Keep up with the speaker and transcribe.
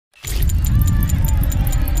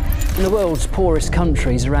In the world's poorest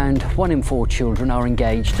countries, around 1 in 4 children are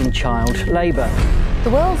engaged in child labour. The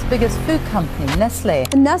world's biggest food company, Nestlé.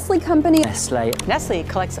 The Nestlé company. Nestlé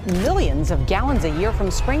collects millions of gallons a year from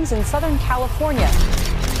springs in Southern California.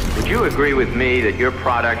 Would you agree with me that your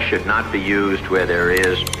product should not be used where there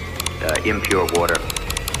is impure water?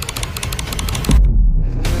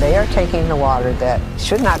 They are taking the water that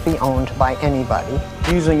should not be owned by anybody.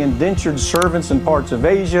 Using indentured servants in parts of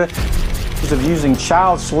Asia, of using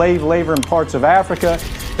child slave labor in parts of Africa.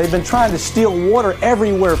 They've been trying to steal water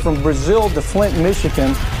everywhere from Brazil to Flint,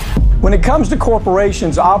 Michigan. When it comes to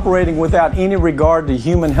corporations operating without any regard to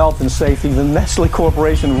human health and safety, the Nestlé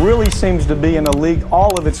Corporation really seems to be in a league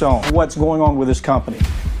all of its own. What's going on with this company?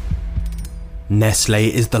 Nestlé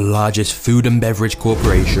is the largest food and beverage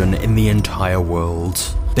corporation in the entire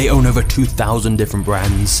world. They own over 2,000 different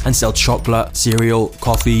brands and sell chocolate, cereal,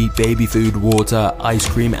 coffee, baby food, water, ice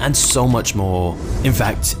cream, and so much more. In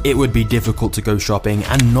fact, it would be difficult to go shopping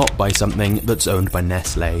and not buy something that's owned by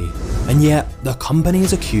Nestlé. And yet, the company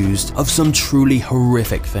is accused of some truly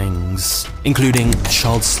horrific things, including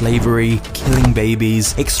child slavery, killing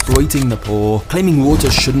babies, exploiting the poor, claiming water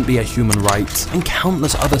shouldn't be a human right, and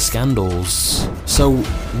countless other scandals. So,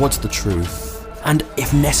 what's the truth? And if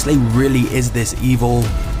Nestlé really is this evil,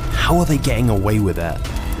 how are they getting away with it?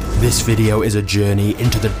 This video is a journey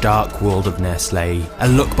into the dark world of Nestlé, a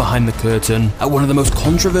look behind the curtain at one of the most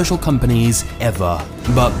controversial companies ever.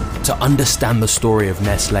 But to understand the story of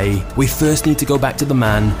Nestlé, we first need to go back to the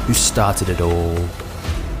man who started it all.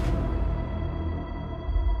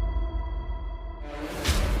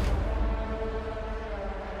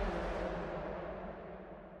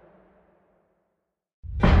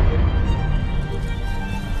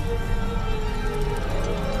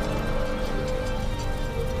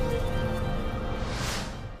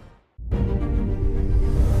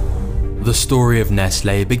 The story of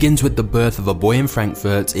Nestlé begins with the birth of a boy in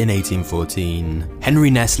Frankfurt in 1814. Henry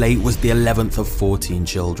Nestlé was the 11th of 14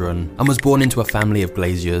 children and was born into a family of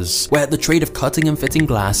glaziers, where the trade of cutting and fitting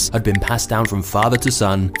glass had been passed down from father to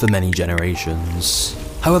son for many generations.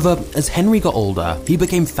 However, as Henry got older, he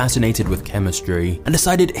became fascinated with chemistry and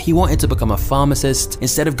decided he wanted to become a pharmacist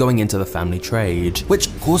instead of going into the family trade, which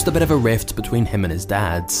caused a bit of a rift between him and his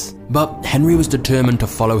dad. But Henry was determined to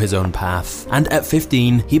follow his own path, and at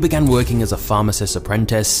 15, he began working as a pharmacist's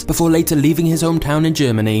apprentice before later leaving his hometown in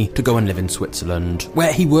Germany to go and live in Switzerland,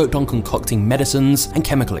 where he worked on concocting medicines and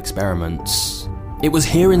chemical experiments. It was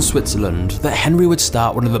here in Switzerland that Henry would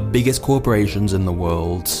start one of the biggest corporations in the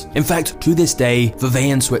world. In fact, to this day,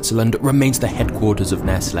 Vevey in Switzerland remains the headquarters of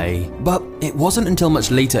Nestlé. But it wasn't until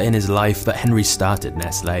much later in his life that Henry started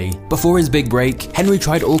Nestlé. Before his big break, Henry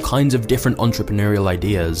tried all kinds of different entrepreneurial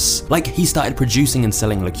ideas. Like he started producing and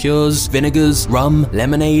selling liqueurs, vinegars, rum,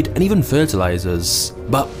 lemonade, and even fertilizers.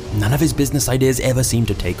 But none of his business ideas ever seemed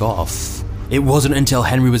to take off. It wasn't until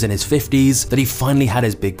Henry was in his 50s that he finally had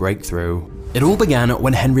his big breakthrough. It all began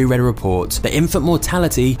when Henry read a report that infant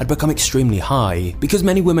mortality had become extremely high because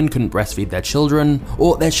many women couldn't breastfeed their children,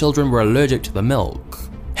 or their children were allergic to the milk.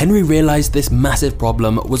 Henry realized this massive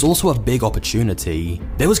problem was also a big opportunity.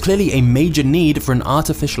 There was clearly a major need for an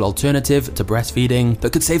artificial alternative to breastfeeding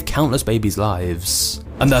that could save countless babies' lives.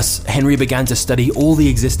 And thus, Henry began to study all the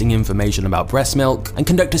existing information about breast milk and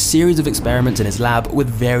conduct a series of experiments in his lab with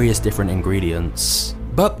various different ingredients.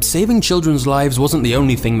 But saving children's lives wasn't the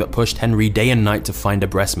only thing that pushed Henry day and night to find a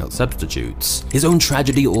breast milk substitute. His own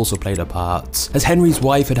tragedy also played a part, as Henry's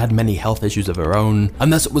wife had had many health issues of her own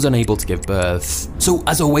and thus was unable to give birth. So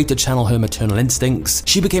as a way to channel her maternal instincts,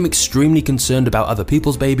 she became extremely concerned about other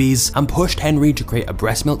people's babies and pushed Henry to create a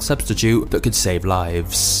breast milk substitute that could save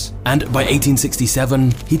lives. And by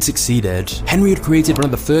 1867, he'd succeeded. Henry had created one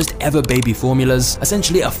of the first ever baby formulas,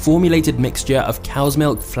 essentially a formulated mixture of cow's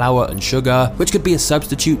milk, flour, and sugar, which could be a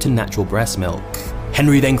substitute to natural breast milk.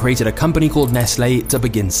 Henry then created a company called Nestlé to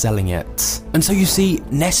begin selling it. And so you see,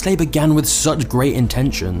 Nestlé began with such great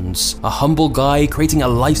intentions. A humble guy creating a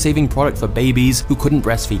life-saving product for babies who couldn't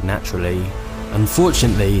breastfeed naturally.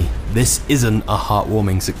 Unfortunately, this isn't a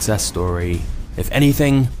heartwarming success story. If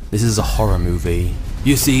anything, this is a horror movie.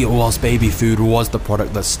 You see, whilst baby food was the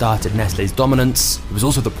product that started Nestlé's dominance, it was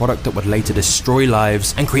also the product that would later destroy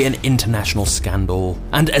lives and create an international scandal.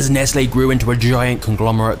 And as Nestlé grew into a giant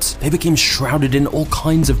conglomerate, they became shrouded in all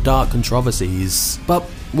kinds of dark controversies. But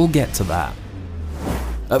we'll get to that.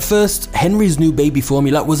 At first, Henry's new baby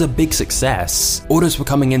formula was a big success. Orders were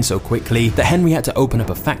coming in so quickly that Henry had to open up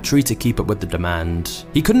a factory to keep up with the demand.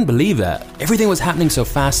 He couldn't believe it. Everything was happening so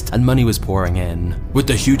fast and money was pouring in. With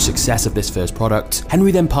the huge success of this first product,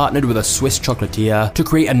 Henry then partnered with a Swiss chocolatier to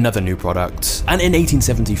create another new product. And in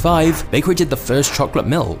 1875, they created the first chocolate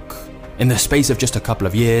milk. In the space of just a couple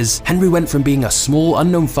of years, Henry went from being a small,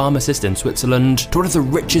 unknown pharmacist in Switzerland to one of the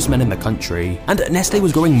richest men in the country, and Nestlé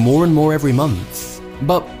was growing more and more every month.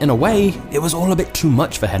 But in a way, it was all a bit too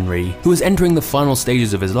much for Henry, who was entering the final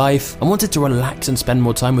stages of his life and wanted to relax and spend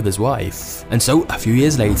more time with his wife. And so, a few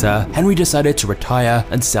years later, Henry decided to retire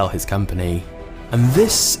and sell his company. And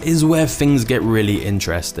this is where things get really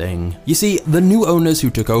interesting. You see, the new owners who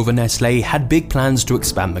took over Nestlé had big plans to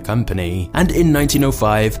expand the company, and in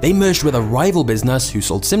 1905 they merged with a rival business who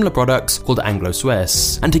sold similar products called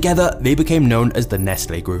Anglo-Swiss, and together they became known as the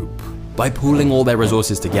Nestlé Group. By pooling all their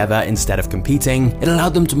resources together instead of competing, it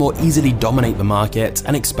allowed them to more easily dominate the market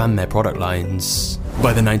and expand their product lines.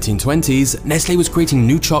 By the 1920s, Nestlé was creating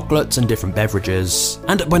new chocolates and different beverages,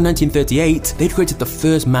 and by 1938, they'd created the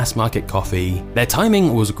first mass-market coffee. Their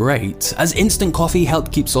timing was great, as instant coffee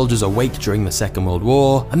helped keep soldiers awake during the Second World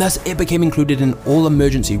War, and thus it became included in all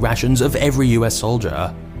emergency rations of every US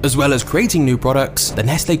soldier. As well as creating new products, the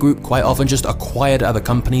Nestlé Group quite often just acquired other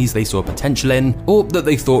companies they saw potential in, or that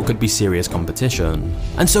they thought could be serious competition.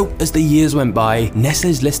 And so, as the years went by,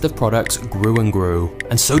 Nestlé's list of products grew and grew,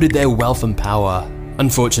 and so did their wealth and power.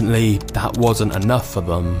 Unfortunately, that wasn't enough for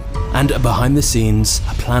them. And behind the scenes,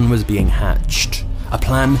 a plan was being hatched. A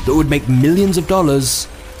plan that would make millions of dollars,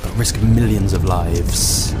 but risk millions of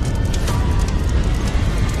lives.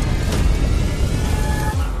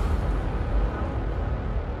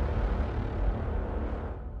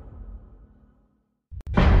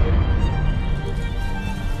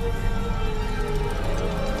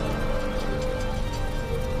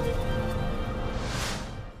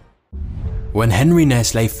 When Henry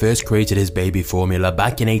Nestlé first created his baby formula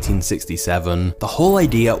back in 1867, the whole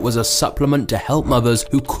idea was a supplement to help mothers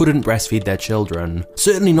who couldn't breastfeed their children,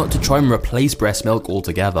 certainly not to try and replace breast milk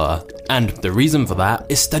altogether. And the reason for that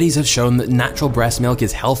is studies have shown that natural breast milk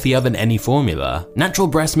is healthier than any formula. Natural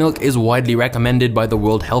breast milk is widely recommended by the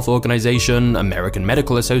World Health Organization, American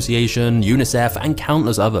Medical Association, UNICEF, and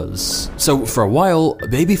countless others. So for a while,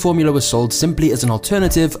 baby formula was sold simply as an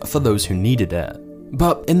alternative for those who needed it.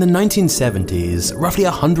 But in the 1970s, roughly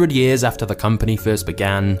 100 years after the company first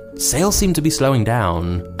began, sales seemed to be slowing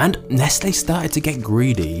down, and Nestlé started to get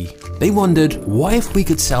greedy. They wondered, what if we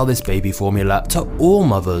could sell this baby formula to all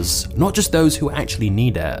mothers, not just those who actually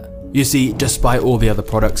need it? You see, despite all the other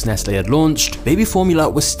products Nestlé had launched, baby formula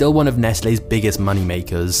was still one of Nestlé's biggest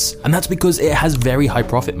moneymakers, and that's because it has very high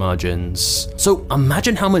profit margins. So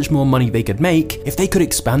imagine how much more money they could make if they could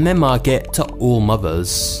expand their market to all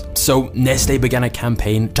mothers. So Nestlé began a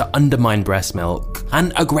campaign to undermine breast milk,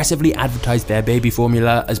 and aggressively advertised their baby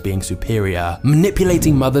formula as being superior,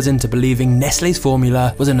 manipulating mothers into believing Nestlé's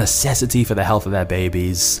formula was a necessity for the health of their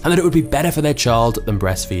babies, and that it would be better for their child than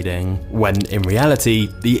breastfeeding, when in reality,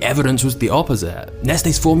 the evidence was the opposite.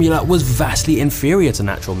 Nestlé's formula was vastly inferior to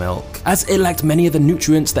natural milk, as it lacked many of the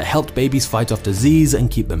nutrients that helped babies fight off disease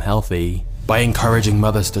and keep them healthy. By encouraging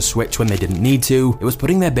mothers to switch when they didn't need to, it was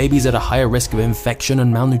putting their babies at a higher risk of infection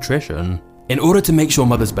and malnutrition. In order to make sure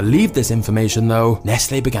mothers believed this information though,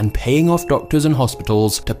 Nestlé began paying off doctors and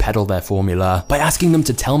hospitals to peddle their formula by asking them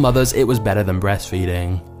to tell mothers it was better than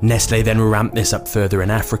breastfeeding. Nestlé then ramped this up further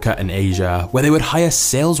in Africa and Asia, where they would hire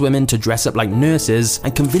saleswomen to dress up like nurses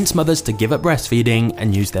and convince mothers to give up breastfeeding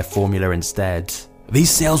and use their formula instead. These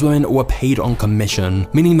saleswomen were paid on commission,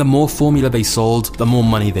 meaning the more formula they sold, the more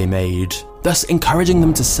money they made, thus encouraging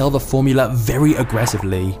them to sell the formula very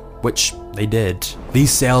aggressively, which they did.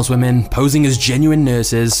 These saleswomen, posing as genuine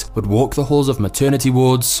nurses, would walk the halls of maternity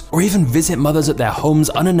wards, or even visit mothers at their homes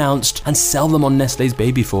unannounced and sell them on Nestlé's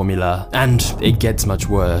baby formula. And it gets much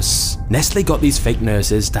worse. Nestlé got these fake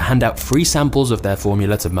nurses to hand out free samples of their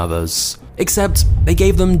formula to mothers. Except they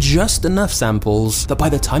gave them just enough samples that by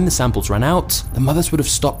the time the samples ran out, the mothers would have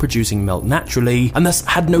stopped producing milk naturally and thus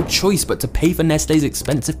had no choice but to pay for Nestlé's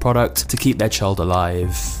expensive product to keep their child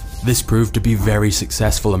alive. This proved to be very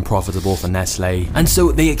successful and profitable for Nestlé, and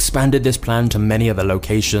so they expanded this plan to many other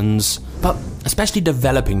locations, but especially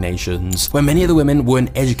developing nations, where many of the women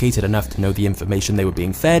weren't educated enough to know the information they were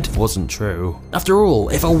being fed wasn't true. After all,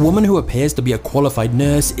 if a woman who appears to be a qualified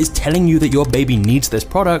nurse is telling you that your baby needs this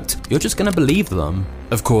product, you're just gonna believe them.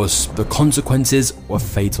 Of course, the consequences were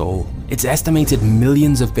fatal. It's estimated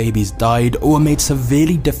millions of babies died or were made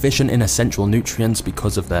severely deficient in essential nutrients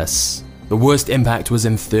because of this. The worst impact was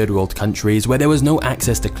in third world countries where there was no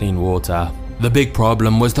access to clean water. The big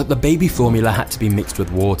problem was that the baby formula had to be mixed with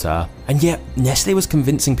water, and yet Nestlé was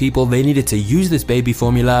convincing people they needed to use this baby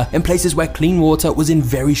formula in places where clean water was in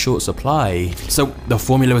very short supply. So the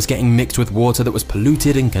formula was getting mixed with water that was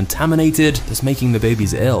polluted and contaminated, thus making the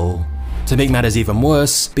babies ill. To make matters even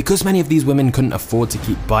worse, because many of these women couldn't afford to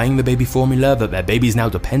keep buying the baby formula that their babies now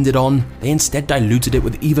depended on, they instead diluted it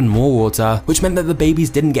with even more water, which meant that the babies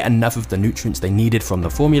didn't get enough of the nutrients they needed from the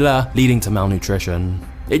formula, leading to malnutrition.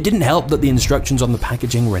 It didn't help that the instructions on the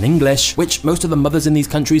packaging were in English, which most of the mothers in these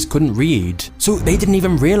countries couldn't read. So they didn't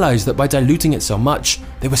even realize that by diluting it so much,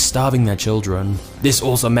 they were starving their children. This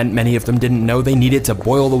also meant many of them didn't know they needed to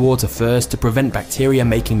boil the water first to prevent bacteria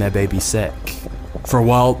making their baby sick. For a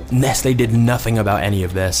while, Nestlé did nothing about any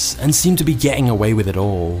of this and seemed to be getting away with it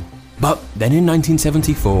all. But then in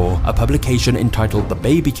 1974, a publication entitled The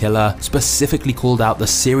Baby Killer specifically called out the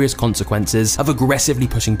serious consequences of aggressively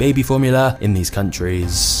pushing baby formula in these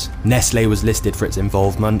countries. Nestlé was listed for its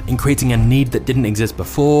involvement in creating a need that didn't exist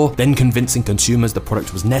before, then convincing consumers the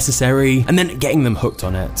product was necessary, and then getting them hooked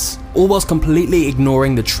on it, all whilst completely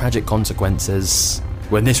ignoring the tragic consequences.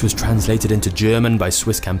 When this was translated into German by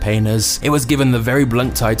Swiss campaigners, it was given the very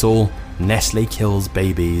blunt title, Nestlé Kills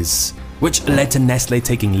Babies, which led to Nestlé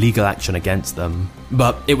taking legal action against them.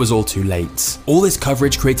 But it was all too late. All this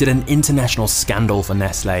coverage created an international scandal for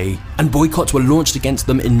Nestlé, and boycotts were launched against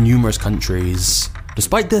them in numerous countries.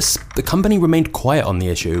 Despite this, the company remained quiet on the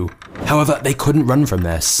issue. However, they couldn't run from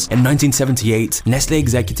this. In 1978, Nestlé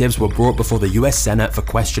executives were brought before the US Senate for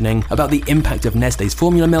questioning about the impact of Nestlé's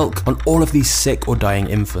formula milk on all of these sick or dying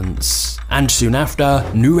infants. And soon after,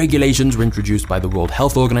 new regulations were introduced by the World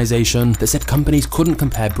Health Organization that said companies couldn't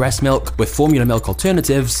compare breast milk with formula milk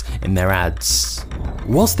alternatives in their ads.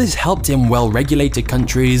 Whilst this helped in well-regulated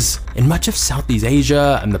countries, in much of Southeast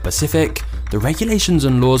Asia and the Pacific, the regulations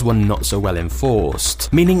and laws were not so well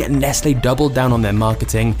enforced, meaning Nestlé doubled down on their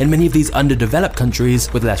marketing in many of these underdeveloped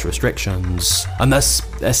countries with less restrictions, and thus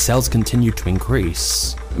their sales continued to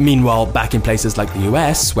increase. Meanwhile, back in places like the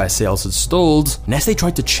US, where sales had stalled, Nestlé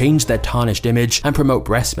tried to change their tarnished image and promote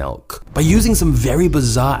breast milk by using some very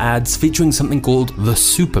bizarre ads featuring something called the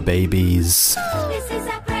Super Babies. This is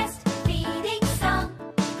a breastfeeding song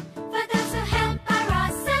for those who help our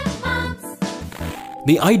awesome moms.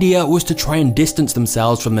 The idea was to try and distance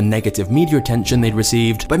themselves from the negative media attention they'd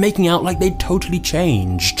received by making out like they'd totally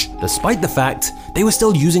changed, despite the fact they were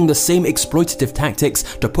still using the same exploitative tactics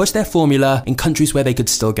to push their formula in countries where they could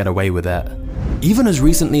still get away with it. Even as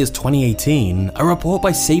recently as 2018, a report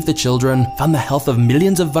by Save the Children found the health of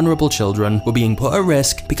millions of vulnerable children were being put at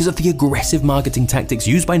risk because of the aggressive marketing tactics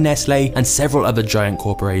used by Nestlé and several other giant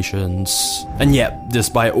corporations. And yet,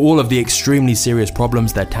 despite all of the extremely serious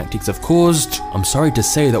problems their tactics have caused, I'm sorry to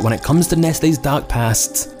say that when it comes to Nestlé's dark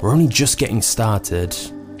past, we're only just getting started.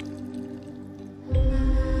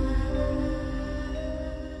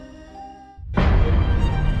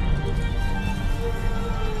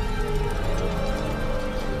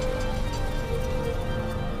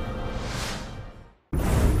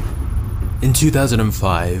 In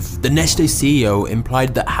 2005, the Nestlé CEO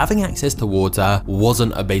implied that having access to water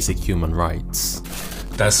wasn't a basic human right.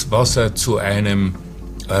 Das Wasser zu einem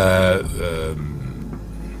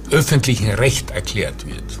öffentlichen Recht erklärt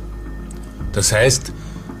wird. Das heißt,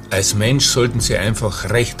 als Mensch sollten Sie einfach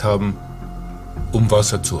Recht haben,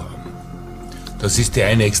 Wasser zu haben. Das ist die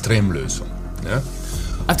eine Extremlösung. Ja?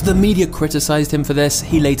 After the media criticized him for this,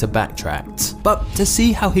 he later backtracked. But to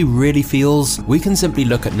see how he really feels, we can simply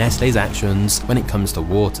look at Nestlé's actions when it comes to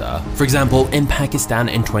water. For example, in Pakistan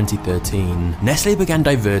in 2013, Nestlé began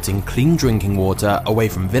diverting clean drinking water away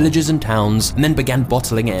from villages and towns and then began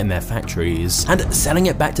bottling it in their factories and selling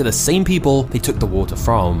it back to the same people they took the water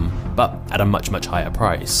from, but at a much higher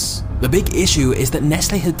price. The big issue is that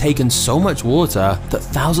Nestlé had taken so much water that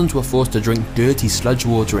thousands were forced to drink dirty sludge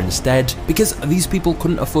water instead because these people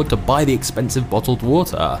couldn't afford to buy the expensive bottled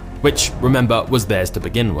water, which, remember, was theirs to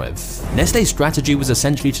begin with. Nestlé's strategy was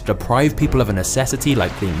essentially to deprive people of a necessity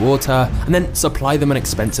like clean water and then supply them an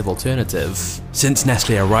expensive alternative. Since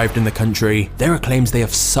Nestlé arrived in the country, there are claims they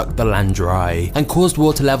have sucked the land dry and caused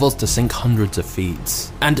water levels to sink hundreds of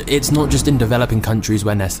feet. And it's not just in developing countries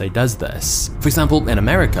where Nestlé does this. For example, in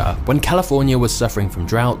America, when California was suffering from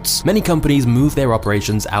droughts, many companies moved their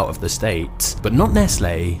operations out of the state, but not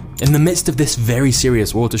Nestlé. In the midst of this very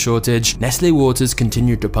serious water shortage, Nestlé Waters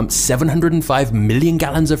continued to pump 705 million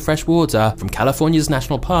gallons of fresh water from California's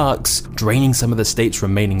national parks, draining some of the state's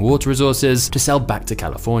remaining water resources to sell back to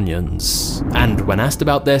Californians. And when asked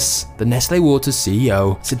about this, the Nestlé Waters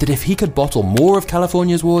CEO said that if he could bottle more of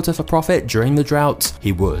California's water for profit during the drought,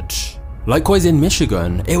 he would. Likewise in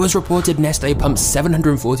Michigan, it was reported Nestlé pumps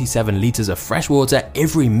 747 litres of fresh water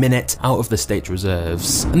every minute out of the state's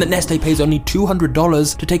reserves, and that Nestlé pays only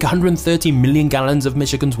 $200 to take 130 million gallons of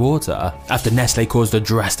Michigan's water. After Nestlé caused a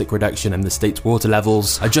drastic reduction in the state's water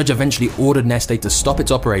levels, a judge eventually ordered Nestlé to stop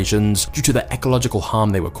its operations due to the ecological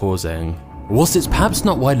harm they were causing. Whilst it's perhaps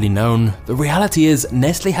not widely known, the reality is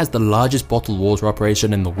Nestlé has the largest bottled water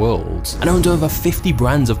operation in the world and owns over 50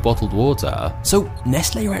 brands of bottled water. So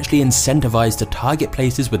Nestlé are actually incentivized to target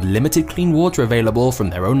places with limited clean water available from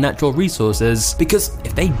their own natural resources, because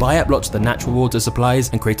if they buy up lots of the natural water supplies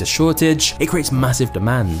and create a shortage, it creates massive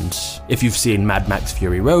demand. If you've seen Mad Max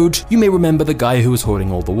Fury Road, you may remember the guy who was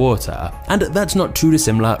hoarding all the water, and that's not too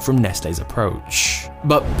dissimilar from Nestlé's approach.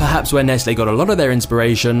 But perhaps where Nestlé got a lot of their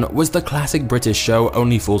inspiration was the classic British show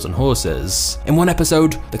Only Fools and Horses. In one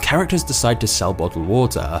episode, the characters decide to sell bottled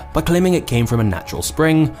water by claiming it came from a natural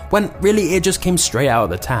spring, when really it just came straight out of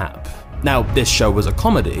the tap. Now, this show was a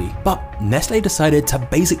comedy, but Nestlé decided to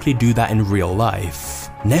basically do that in real life.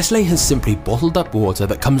 Nestlé has simply bottled up water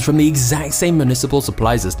that comes from the exact same municipal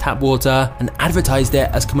supplies as tap water and advertised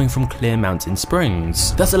it as coming from clear mountain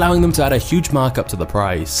springs, thus allowing them to add a huge markup to the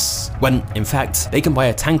price. When, in fact, they can buy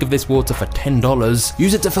a tank of this water for $10,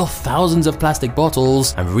 use it to fill thousands of plastic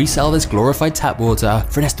bottles, and resell this glorified tap water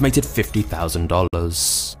for an estimated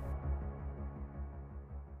 $50,000.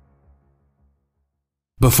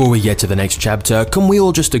 Before we get to the next chapter, can we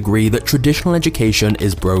all just agree that traditional education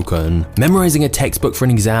is broken? Memorizing a textbook for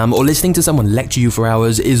an exam or listening to someone lecture you for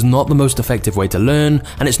hours is not the most effective way to learn,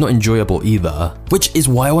 and it's not enjoyable either. Which is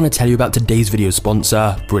why I want to tell you about today's video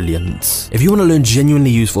sponsor, Brilliant. If you want to learn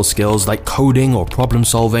genuinely useful skills like coding or problem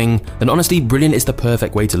solving, then honestly, Brilliant is the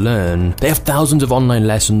perfect way to learn. They have thousands of online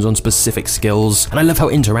lessons on specific skills, and I love how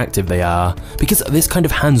interactive they are, because this kind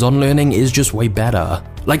of hands-on learning is just way better.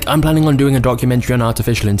 Like, I'm planning on doing a documentary on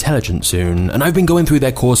artificial intelligence soon, and I've been going through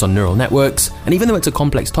their course on neural networks, and even though it's a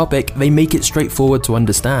complex topic, they make it straightforward to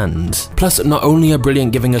understand. Plus, not only are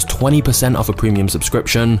Brilliant giving us 20% off a premium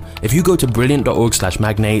subscription, if you go to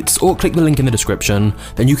brilliant.org/magnates or click the link in the description,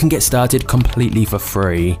 then you can get started completely for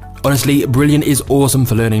free. Honestly, Brilliant is awesome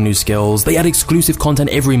for learning new skills. They add exclusive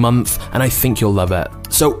content every month, and I think you'll love it.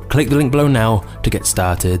 So click the link below now to get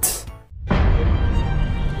started.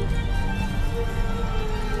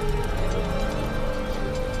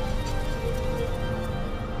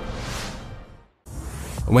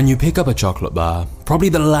 When you pick up a chocolate bar, probably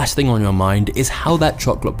the last thing on your mind is how that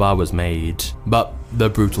chocolate bar was made. But the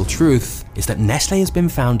brutal truth is that Nestlé has been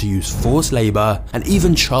found to use forced labor and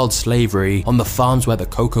even child slavery on the farms where the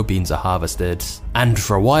cocoa beans are harvested. And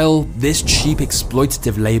for a while, this cheap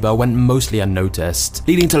exploitative labor went mostly unnoticed,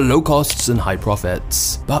 leading to low costs and high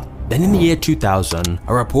profits. But then in the year 2000,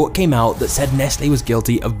 a report came out that said Nestlé was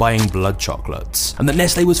guilty of buying blood chocolates, and that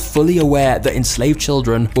Nestlé was fully aware that enslaved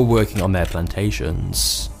children were working on their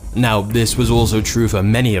plantations. Now, this was also true for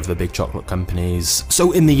many of the big chocolate companies.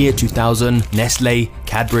 So in the year 2000, Nestlé,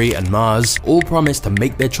 Cadbury and Mars all promised to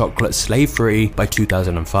make their chocolate slave-free by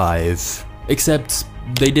 2005. Except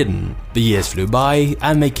they didn't. The years flew by,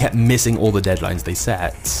 and they kept missing all the deadlines they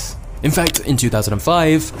set. In fact, in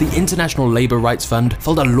 2005, the International Labour Rights Fund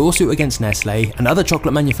filed a lawsuit against Nestlé and other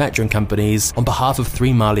chocolate manufacturing companies on behalf of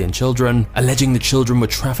 3 Malian children, alleging the children were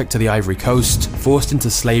trafficked to the Ivory Coast, forced into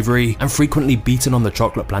slavery, and frequently beaten on the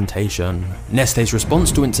chocolate plantation. Nestlé's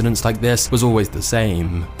response to incidents like this was always the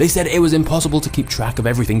same. They said it was impossible to keep track of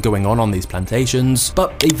everything going on these plantations,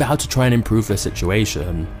 but they vowed to try and improve their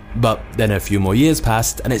situation. But then a few more years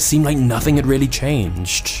passed, and it seemed like nothing had really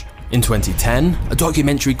changed. In 2010, a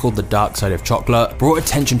documentary called The Dark Side of Chocolate brought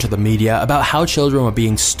attention to the media about how children were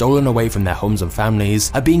being stolen away from their homes and families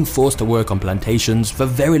and being forced to work on plantations for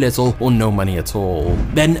very little or no money at all.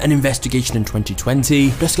 Then an investigation in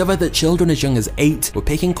 2020 discovered that children as young as 8 were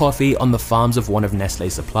picking coffee on the farms of one of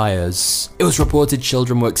Nestlé's suppliers. It was reported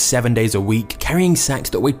children worked 7 days a week, carrying sacks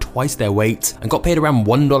that weighed twice their weight, and got paid around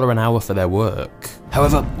 $1 an hour for their work.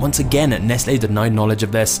 However, once again, Nestlé denied knowledge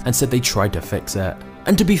of this and said they tried to fix it.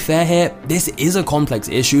 And to be fair here, this is a complex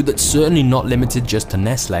issue that's certainly not limited just to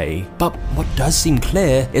Nestlé. But what does seem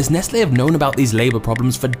clear is Nestlé have known about these labour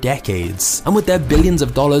problems for decades, and with their billions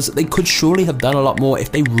of dollars, they could surely have done a lot more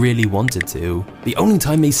if they really wanted to. The only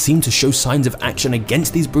time they seemed to show signs of action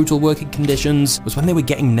against these brutal working conditions was when they were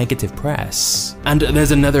getting negative press. And there's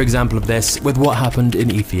another example of this with what happened in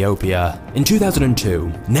Ethiopia. In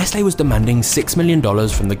 2002, Nestlé was demanding $6 million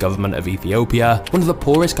from the government of Ethiopia, one of the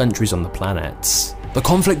poorest countries on the planet. The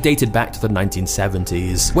conflict dated back to the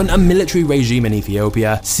 1970s, when a military regime in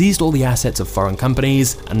Ethiopia seized all the assets of foreign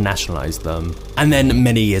companies and nationalized them. And then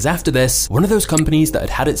many years after this, one of those companies that had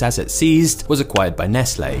had its assets seized was acquired by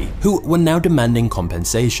Nestlé, who were now demanding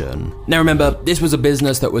compensation. Now remember, this was a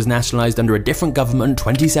business that was nationalized under a different government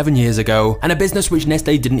 27 years ago, and a business which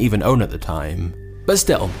Nestlé didn't even own at the time. But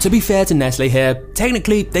still, to be fair to Nestlé here,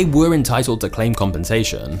 technically they were entitled to claim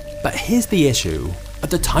compensation. But here's the issue. At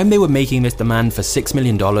the time they were making this demand for $6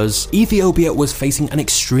 million, Ethiopia was facing an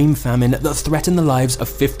extreme famine that threatened the lives of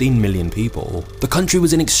 15 million people. The country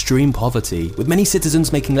was in extreme poverty, with many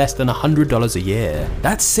citizens making less than $100 a year.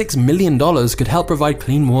 That $6 million could help provide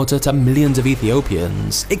clean water to millions of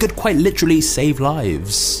Ethiopians. It could quite literally save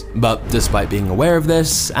lives. But despite being aware of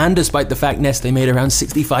this, and despite the fact Nestlé made around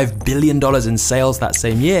 $65 billion in sales that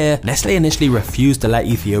same year, Nestlé initially refused to let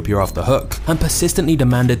Ethiopia off the hook, and persistently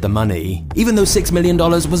demanded the money. Even though $6 million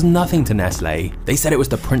was nothing to Nestlé, they said it was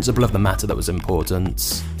the principle of the matter that was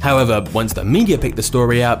important. However, once the media picked the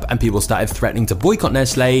story up and people started threatening to boycott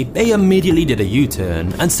Nestlé, they immediately did a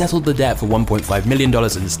U-turn and settled the debt for $1.5 million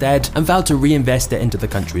instead and vowed to reinvest it into the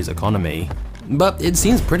country's economy. But it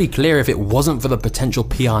seems pretty clear if it wasn't for the potential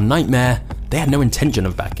PR nightmare, they had no intention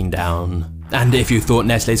of backing down. And if you thought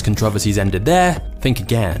Nestlé's controversies ended there, think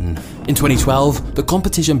again. In 2012, the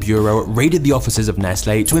Competition Bureau raided the offices of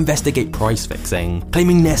Nestlé to investigate price fixing,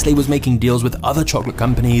 claiming Nestlé was making deals with other chocolate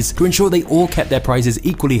companies to ensure they all kept their prices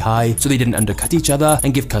equally high so they didn't undercut each other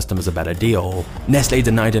and give customers a better deal. Nestlé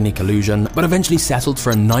denied any collusion, but eventually settled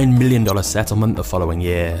for a $9 million settlement the following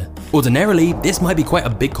year. Ordinarily, this might be quite a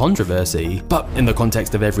big controversy, but in the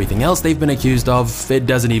context of everything else they've been accused of, it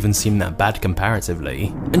doesn't even seem that bad comparatively.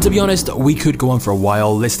 And to be honest, we could go on for a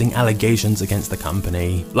while listing allegations against the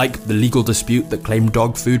company, like the legal dispute that claimed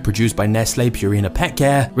dog food produced by Nestlé Purina Pet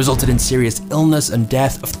Care resulted in serious illness and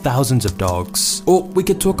death of thousands of dogs. Or we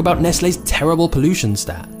could talk about Nestlé's terrible pollution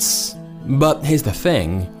stats. But here's the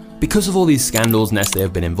thing. Because of all these scandals Nestlé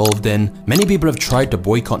have been involved in, many people have tried to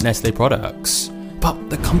boycott Nestlé products.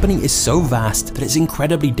 But the company is so vast that it's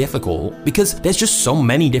incredibly difficult because there's just so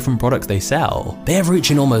many different products they sell. They have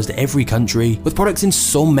reach in almost every country with products in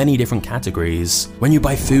so many different categories. When you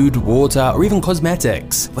buy food, water, or even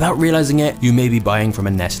cosmetics, without realizing it, you may be buying from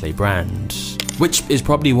a Nestlé brand. Which is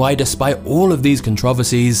probably why, despite all of these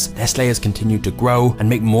controversies, Nestlé has continued to grow and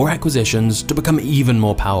make more acquisitions to become even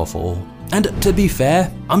more powerful. And to be fair,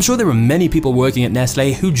 I'm sure there are many people working at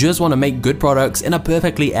Nestlé who just want to make good products in a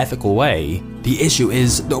perfectly ethical way. The issue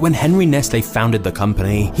is that when Henry Nestlé founded the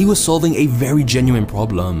company, he was solving a very genuine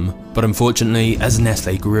problem. But unfortunately, as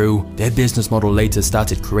Nestlé grew, their business model later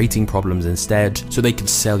started creating problems instead, so they could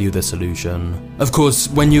sell you the solution. Of course,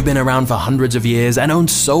 when you've been around for hundreds of years and owned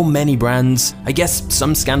so many brands, I guess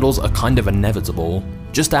some scandals are kind of inevitable.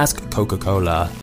 Just ask Coca-Cola.